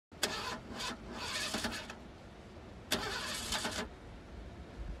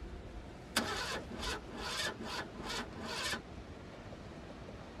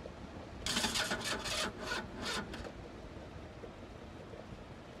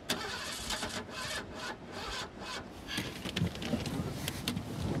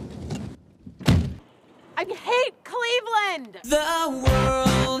hate Cleveland! The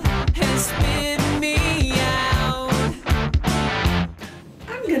world has spit me out.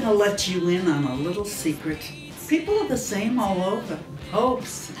 I'm gonna let you in on a little secret. People are the same all over.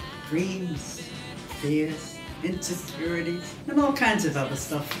 Hopes, dreams, fears, insecurities, and all kinds of other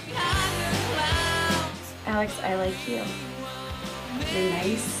stuff. Alex, I like you. You're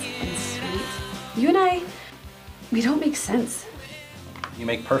nice and sweet. You and I, we don't make sense. You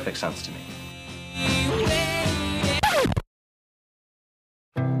make perfect sense to me.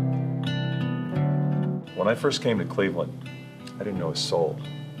 When I first came to Cleveland, I didn't know a soul.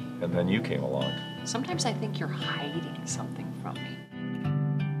 And then you came along. Sometimes I think you're hiding something from me.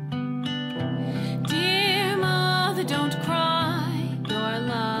 Dear mother, don't cry. Your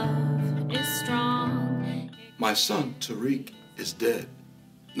love is strong. My son, Tariq, is dead.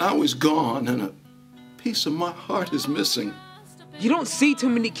 Now he's gone, and a piece of my heart is missing. You don't see too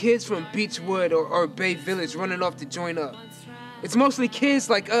many kids from Beechwood or Bay Village running off to join up. It's mostly kids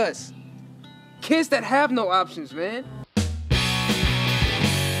like us. Kids that have no options, man.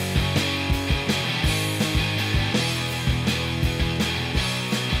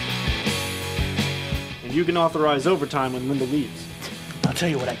 And you can authorize overtime when Linda leaves. I'll tell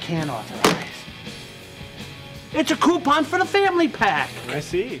you what I can authorize. It's a coupon for the family pack. I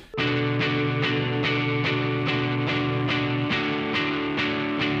see.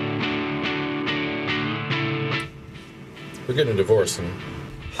 We're getting a divorce, and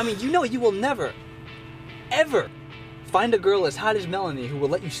I mean, you know you will never, ever find a girl as hot as Melanie who will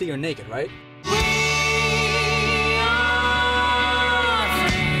let you see her naked, right?